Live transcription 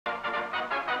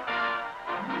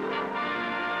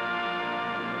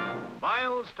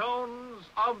Milestones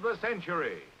of the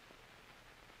Century.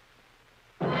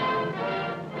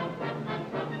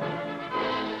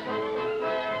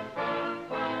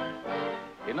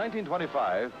 In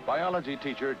 1925, biology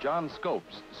teacher John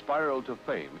Scopes spiraled to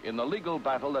fame in the legal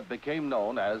battle that became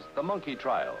known as the monkey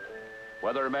trial.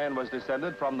 Whether man was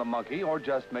descended from the monkey or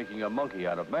just making a monkey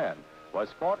out of man was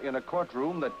fought in a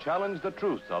courtroom that challenged the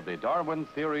truth of the Darwin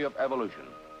theory of evolution.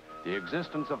 The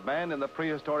existence of man in the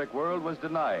prehistoric world was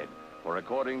denied, for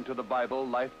according to the Bible,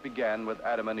 life began with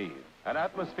Adam and Eve. An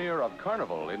atmosphere of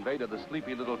carnival invaded the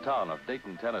sleepy little town of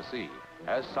Dayton, Tennessee,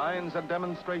 as signs and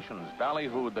demonstrations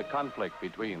ballyhooed the conflict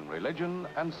between religion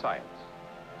and science.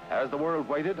 As the world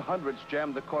waited, hundreds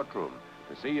jammed the courtroom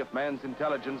to see if man's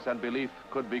intelligence and belief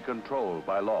could be controlled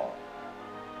by law.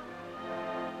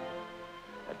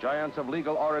 The giants of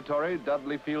legal oratory,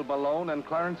 Dudley Field Malone and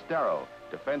Clarence Darrow,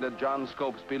 defended John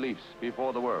Scopes' beliefs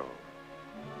before the world.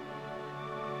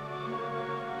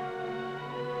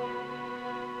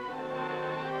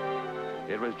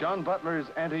 It was John Butler's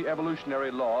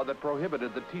anti-evolutionary law that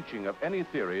prohibited the teaching of any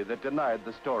theory that denied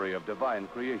the story of divine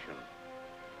creation.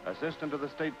 Assistant to the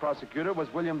state prosecutor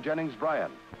was William Jennings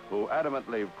Bryan, who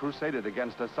adamantly crusaded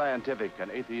against a scientific and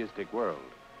atheistic world.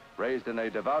 Raised in a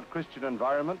devout Christian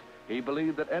environment, he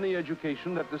believed that any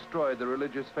education that destroyed the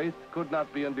religious faith could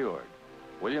not be endured.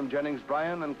 William Jennings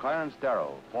Bryan and Clarence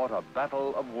Darrow fought a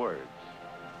battle of words.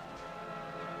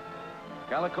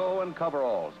 Calico and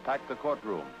coveralls packed the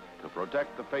courtroom to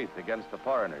protect the faith against the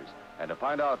foreigners and to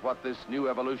find out what this new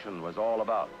evolution was all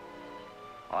about.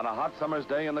 On a hot summer's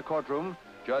day in the courtroom,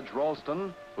 Judge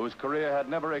Ralston, whose career had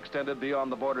never extended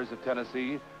beyond the borders of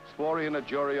Tennessee, swore in a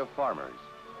jury of farmers.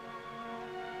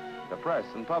 The press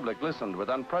and public listened with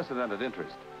unprecedented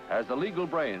interest as the legal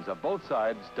brains of both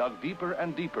sides dug deeper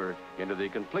and deeper into the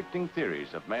conflicting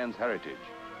theories of man's heritage.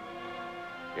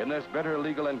 In this bitter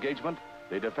legal engagement,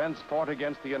 the defense fought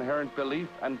against the inherent belief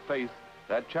and faith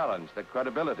that challenged the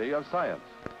credibility of science.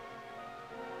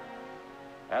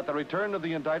 At the return of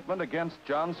the indictment against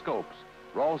John Scopes,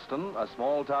 Ralston, a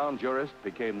small-town jurist,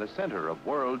 became the center of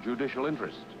world judicial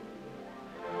interest.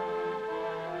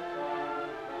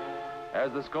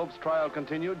 As the Scopes trial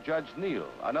continued, Judge Neal,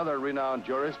 another renowned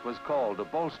jurist, was called to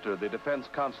bolster the defense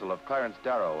counsel of Clarence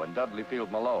Darrow and Dudley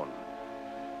Field Malone.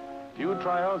 Few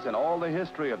trials in all the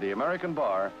history of the American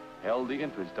bar held the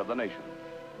interest of the nation.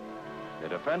 The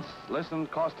defense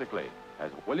listened caustically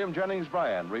as William Jennings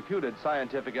Bryan refuted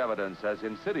scientific evidence as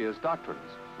insidious doctrines,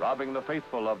 robbing the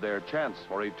faithful of their chance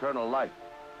for eternal life.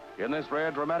 In this rare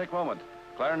dramatic moment,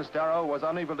 Clarence Darrow was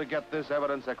unable to get this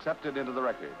evidence accepted into the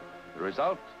record. The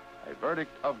result, a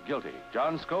verdict of guilty.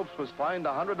 John Scopes was fined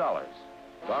 $100.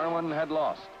 Darwin had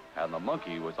lost, and the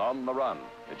monkey was on the run.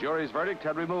 The jury's verdict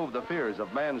had removed the fears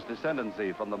of man's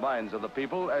descendancy from the minds of the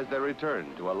people as they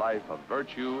returned to a life of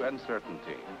virtue and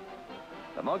certainty.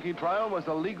 The monkey trial was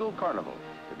a legal carnival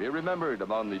to be remembered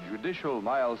among the judicial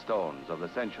milestones of the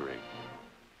century.